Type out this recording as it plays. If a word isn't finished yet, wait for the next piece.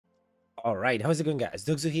Alright, how's it going guys?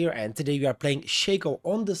 Duxu here, and today we are playing Shaco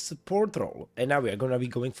on the support role. And now we are gonna be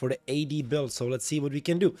going for the AD build, so let's see what we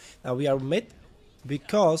can do. Now we are mid,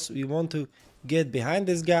 because we want to get behind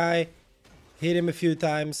this guy, hit him a few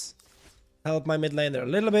times, help my mid laner a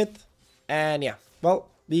little bit, and yeah, well,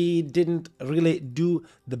 we didn't really do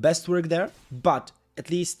the best work there, but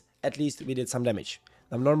at least we did some damage.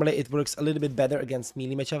 Now normally it works a little bit better against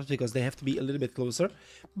melee matchups because they have to be a little bit closer,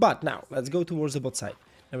 but now let's go towards the bot side.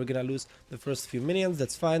 And we're gonna lose the first few minions.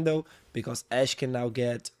 That's fine though, because Ashe can now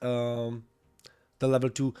get the level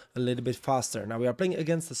 2 a little bit faster. Now we are playing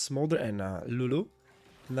against the Smolder and Lulu.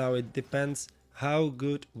 Now it depends how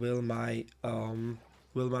good will my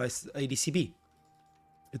ADC be.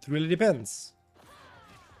 It really depends.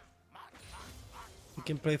 We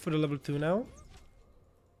can play for the level 2 now.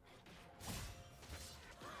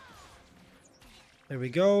 There we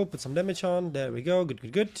go. Put some damage on. There we go. Good,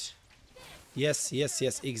 good, good. Yes, yes,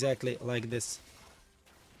 yes. Exactly like this.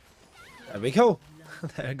 There we go.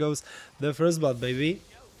 There goes the first blood, baby.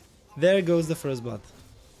 There goes the first blood.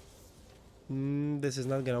 This is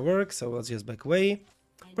not gonna work, so let's just back away.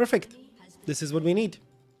 Perfect. This is what we need.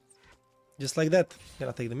 Just like that.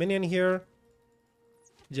 Gonna take the minion here.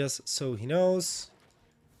 Just so he knows.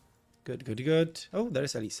 Good, good, good. Oh,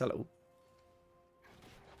 there's Elise. Hello.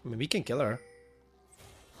 Maybe we can kill her.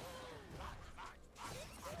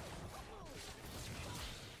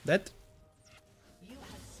 That.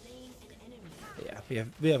 Yeah,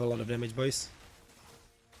 we have a lot of damage, boys.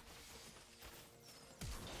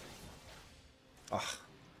 Ah,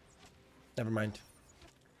 never mind.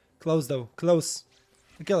 Close though, close.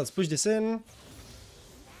 Okay, let's push this in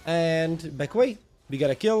and back away. We got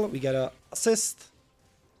a kill, we got a assist.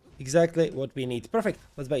 Exactly what we need. Perfect.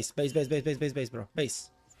 Let's base, bro. Base.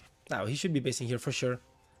 Now he should be basing here for sure.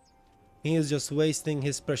 He is just wasting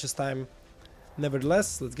his precious time.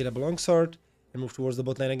 Nevertheless, let's get a long sword and move towards the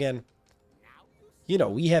bot lane again. You know,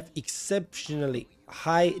 we have exceptionally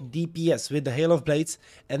high DPS with the Hail of Blades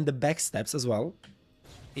and the backstabs as well.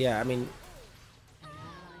 Yeah, I mean,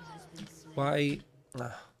 why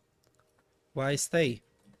stay?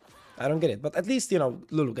 I don't get it. But at least, you know,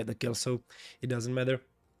 Lulu get the kill, so it doesn't matter.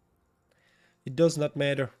 It does not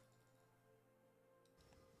matter.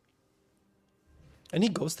 And he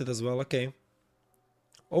ghosted as well, okay.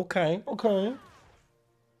 Okay, okay.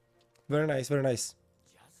 Very nice, very nice.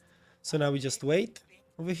 So now we just wait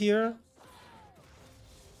over here.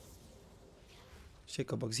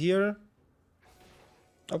 Shaco box here.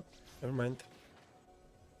 Oh, never mind.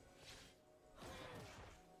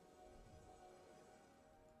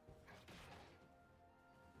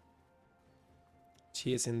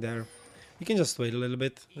 She is in there. We can just wait a little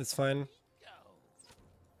bit. It's fine.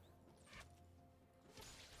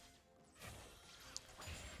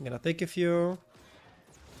 I'm gonna take a few.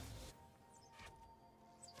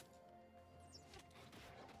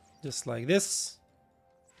 Just like this.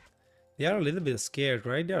 They are a little bit scared,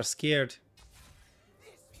 right? They are scared.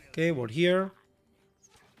 Okay, ward here.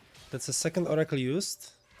 That's the second oracle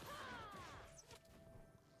used.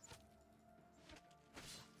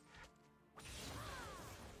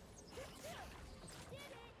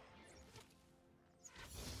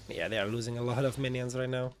 Yeah, they are losing a lot of minions right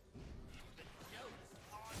now.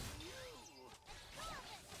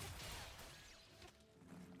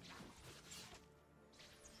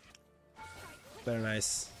 Very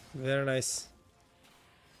nice. Very nice.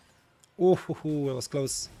 Ooh, it was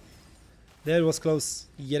close. That was close.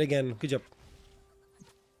 Yet again. Good job.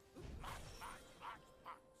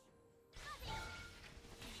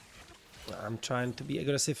 I'm trying to be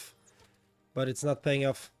aggressive, but it's not paying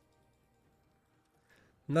off.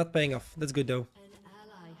 Not paying off. That's good though.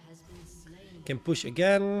 Can push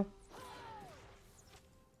again.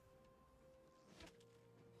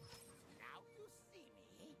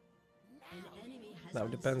 Now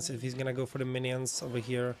depends if he's gonna go for the minions over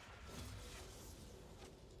here.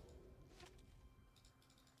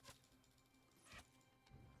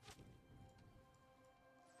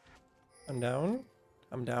 I'm down.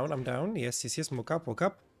 I'm down. I'm down. Yes, yes, yes. Woke up. Woke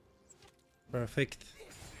up. Perfect.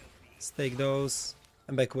 Let's take those.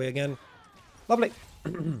 And back away again. Lovely.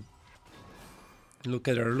 Look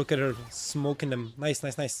at her. Look at her. Smoking them. Nice,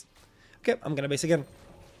 nice, nice. Okay, I'm gonna base again.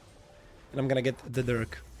 And I'm gonna get the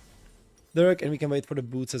Dirk. Dirk, and we can wait for the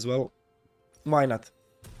boots as well. Why not?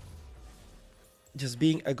 Just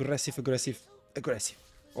being aggressive, aggressive, aggressive.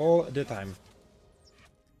 All the time.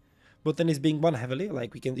 But then he's being won heavily.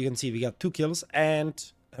 Like you can see we got 2 kills and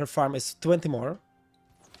her farm is 20 more.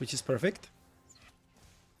 Which is perfect.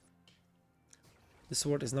 The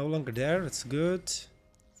sword is no longer there. That's good.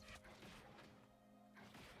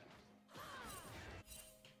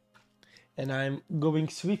 And I'm going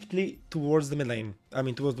swiftly towards the mid lane. I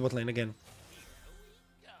mean, towards the bot lane again.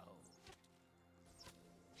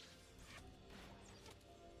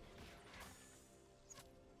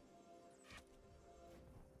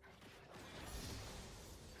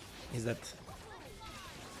 Is that...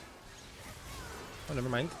 Oh, never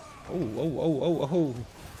mind. Oh.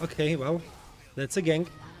 Okay, well, that's a gank.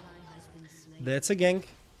 That's a gank.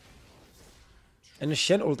 And a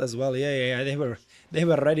Shen ult as well. Yeah. They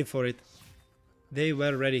were ready for it. They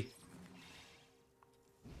were ready.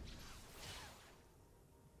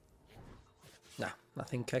 Nah,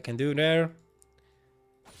 nothing I can do there.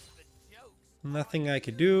 Nothing I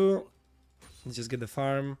could do. Let's just get the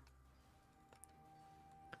farm.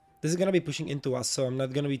 This is gonna be pushing into us, so I'm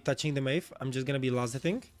not gonna be touching the Maeve. I'm just gonna be last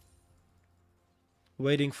hitting.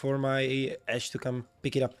 Waiting for my Ashe to come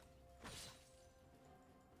pick it up.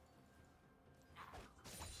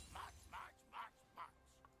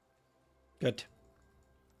 Good.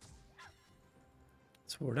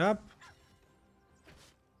 Sword up.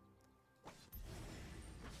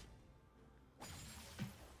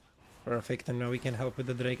 Perfect, and now we can help with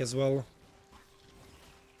the Drake as well.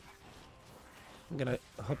 I'm gonna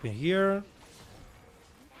hop in here.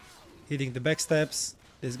 Hitting the backsteps.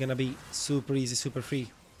 This is gonna be super easy, super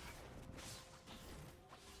free.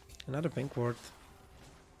 Another pink ward.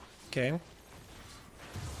 Okay.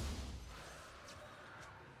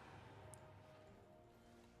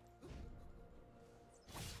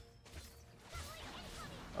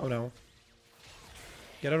 Oh no.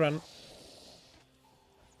 Gotta run.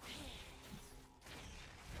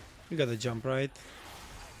 You got the jump, right?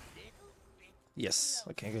 Yes.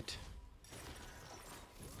 Okay, good.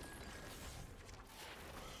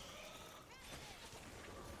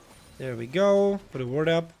 There we go. Put a ward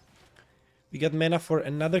up. We got mana for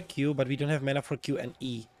another Q, but we don't have mana for Q and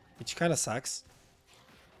E, which kind of sucks.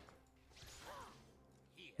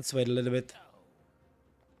 Let's wait a little bit.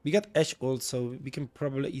 We got Ashe ult, so we can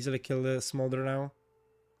probably easily kill the Smolder now.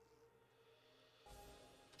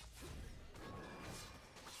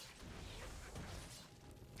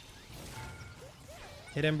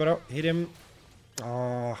 Hit him, bro. Hit him.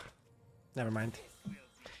 Oh, never mind.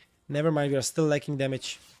 Never mind, we are still lacking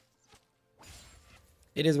damage.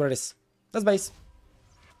 It is what it is. That's base.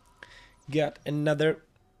 Got another.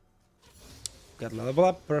 Got level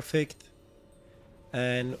up. Perfect.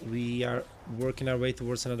 And we are working our way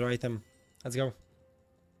towards another item. Let's go.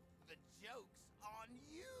 The joke's on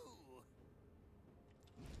you.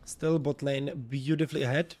 Still bot lane beautifully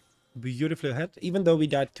ahead. Beautifully ahead. Even though we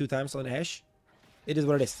died 2 times on Ashe. It is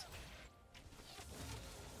what it is.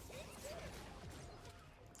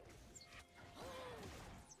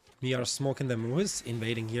 We are smoking them. Who is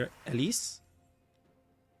invading here? Elise?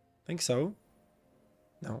 Think so.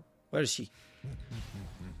 No. Where is she?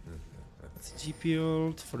 That's GP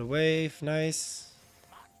ult for the wave. Nice.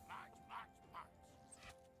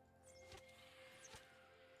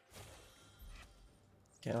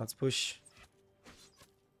 Okay, let's push.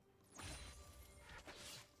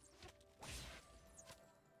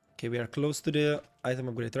 Okay, we are close to the item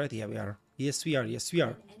upgrade, right? Yeah, we are. Yes, we are. Yes, we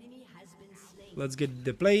are. Let's get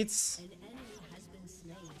the plates.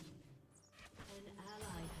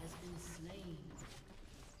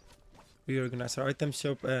 Reorganize our item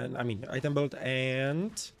shop and item build,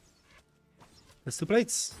 and that's 2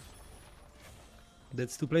 plates.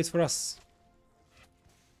 That's 2 plates for us.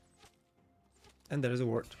 And there is a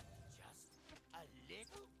ward. Just a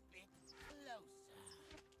little bit closer.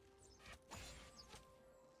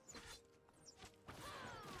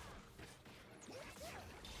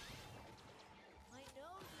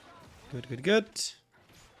 Good, good, good.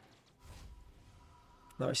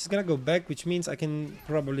 Now she's gonna go back, which means I can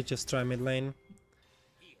probably just try mid lane.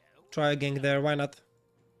 Try a gank there, why not?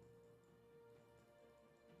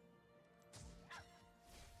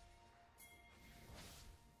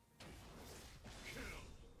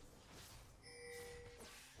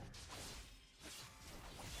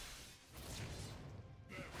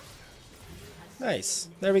 Nice,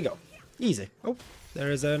 there we go. Easy. Oh,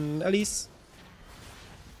 there is an Elise.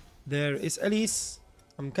 There is Elise.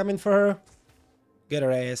 I'm coming for her. Get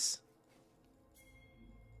her ass.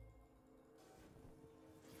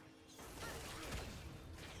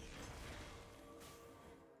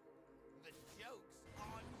 The joke's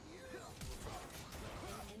on you.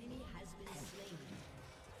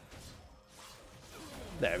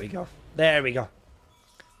 There we go. There we go.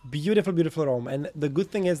 Beautiful, beautiful roam. And the good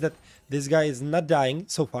thing is that this guy is not dying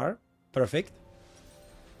so far. Perfect.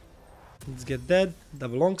 Let's get that.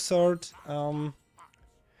 Double longsword.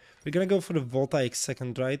 We're gonna go for the Voltaic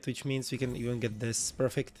second, right? Which means we can even get this.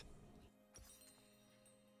 Perfect.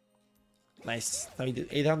 Nice. Now we did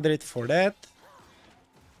 800 for that.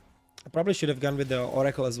 I probably should have gone with the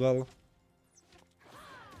Oracle as well.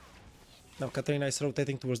 Now Katarina is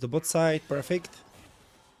rotating towards the bot side. Perfect.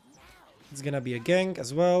 It's gonna be a gank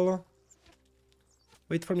as well.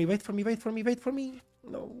 Wait for me, wait for me, wait for me, wait for me.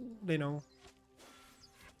 No, they know.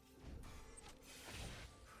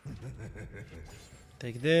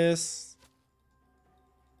 Take this.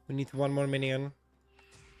 We need one more minion.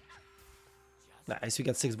 Nice, we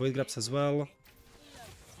got 6 void grabs as well.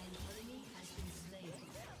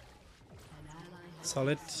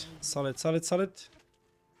 Solid, solid, solid, solid.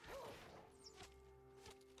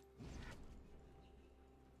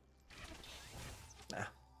 Nah.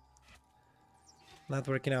 Not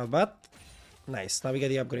working out, but nice. Now we get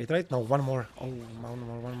the upgrade, right? No, one more. Oh, one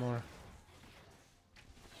more, one more.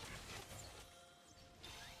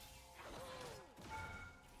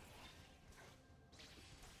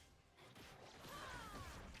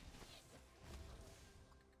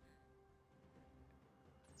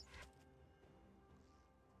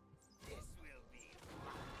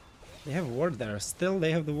 They have ward there. Still,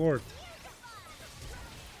 they have the ward.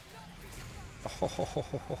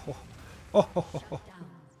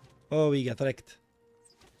 Oh, we got wrecked.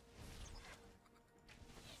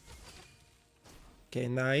 Okay,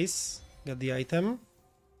 nice. Got the item.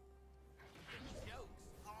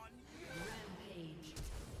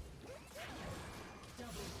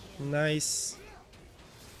 Nice.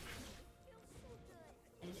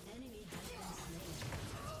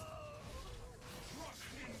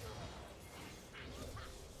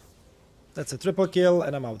 That's a triple kill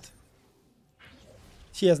and I'm out.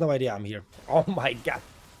 She has no idea I'm here. Oh my god.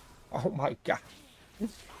 Oh my god.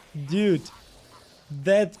 Dude.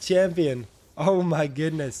 That champion. Oh my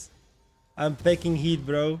goodness. I'm packing heat,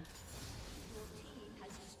 bro.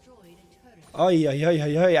 Oh yeah, yeah,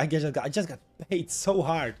 yeah, yeah. I just got paid so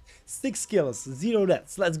hard. 6 kills, 0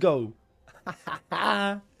 deaths. Let's go.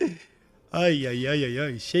 Ay, ay, ay, ay,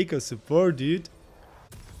 ay. Shaco support, dude.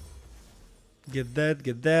 Get that,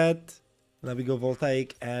 get that. Now we go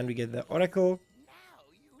Voltaic and we get the Oracle.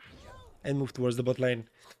 And move towards the bot lane.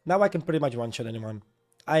 Now I can pretty much one-shot anyone.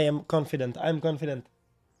 I am confident. I'm confident.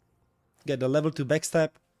 Get the level 2 backstab.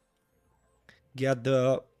 Get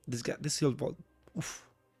the... This heal ball. Oof.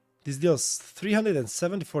 This deals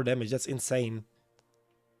 374 damage. That's insane.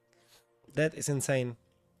 That is insane.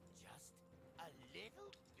 Just a little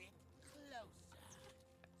bit closer.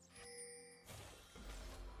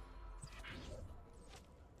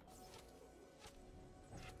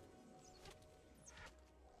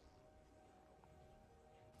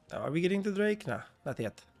 Are we getting to Drake? Nah, not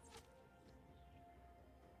yet.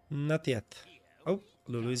 Not yet. Oh,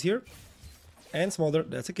 Lulu is here. And Smolder,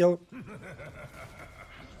 that's a kill.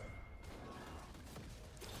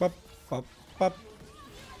 Pop, pop, pop.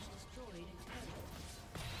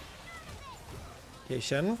 Okay,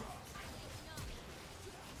 Shen.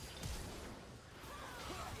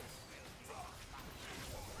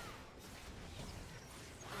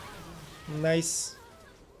 Nice.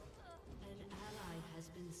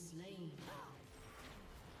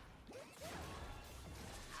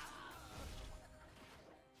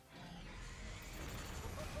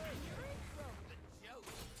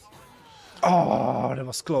 Oh, that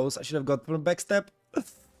was close. I should have got from backstep.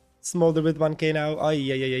 Smolder with 1k now.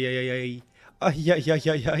 Ay, ay, ay, ay, ay, ay, ay. Ay, ay, ay,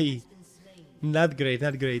 ay, ay. Not great,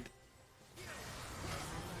 not great.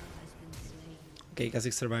 Okay,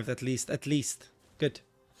 Kha'Zix survived at least, at least. Good.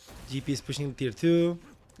 GP is pushing tier 2.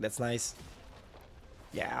 That's nice.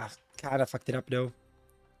 Yeah, kinda fucked it up though.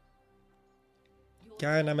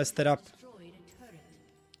 Kinda messed it up.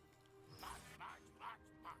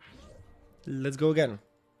 Let's go again.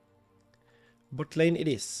 Bot lane it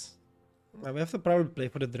is. Now we have to probably play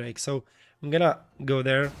for the Drake, so I'm gonna go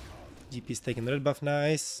there. GP's taking the red buff,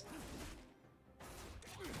 nice.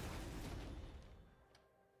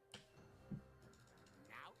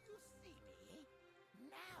 Now you see me.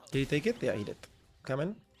 Now Did he take it? Yeah, he did. Come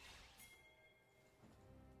in.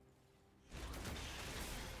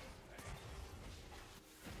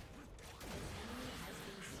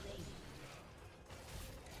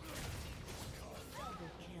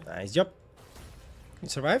 Nice job. You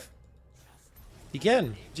survive? You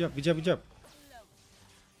can. Good job, good job, good job.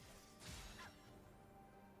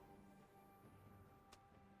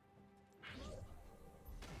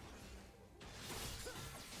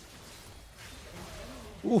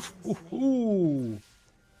 Oof, ooh, ooh.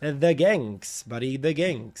 The ganks, buddy, the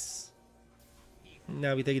ganks.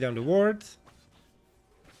 Now we take down the ward.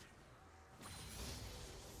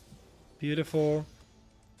 Beautiful.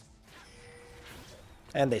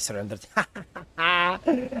 And they surrendered. I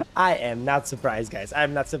am not surprised, guys.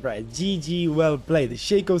 I'm not surprised. GG, well played.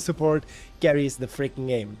 Shaco support carries the freaking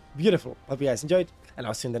game. Beautiful. Hope you guys enjoyed, and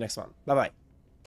I'll see you in the next one. Bye-bye.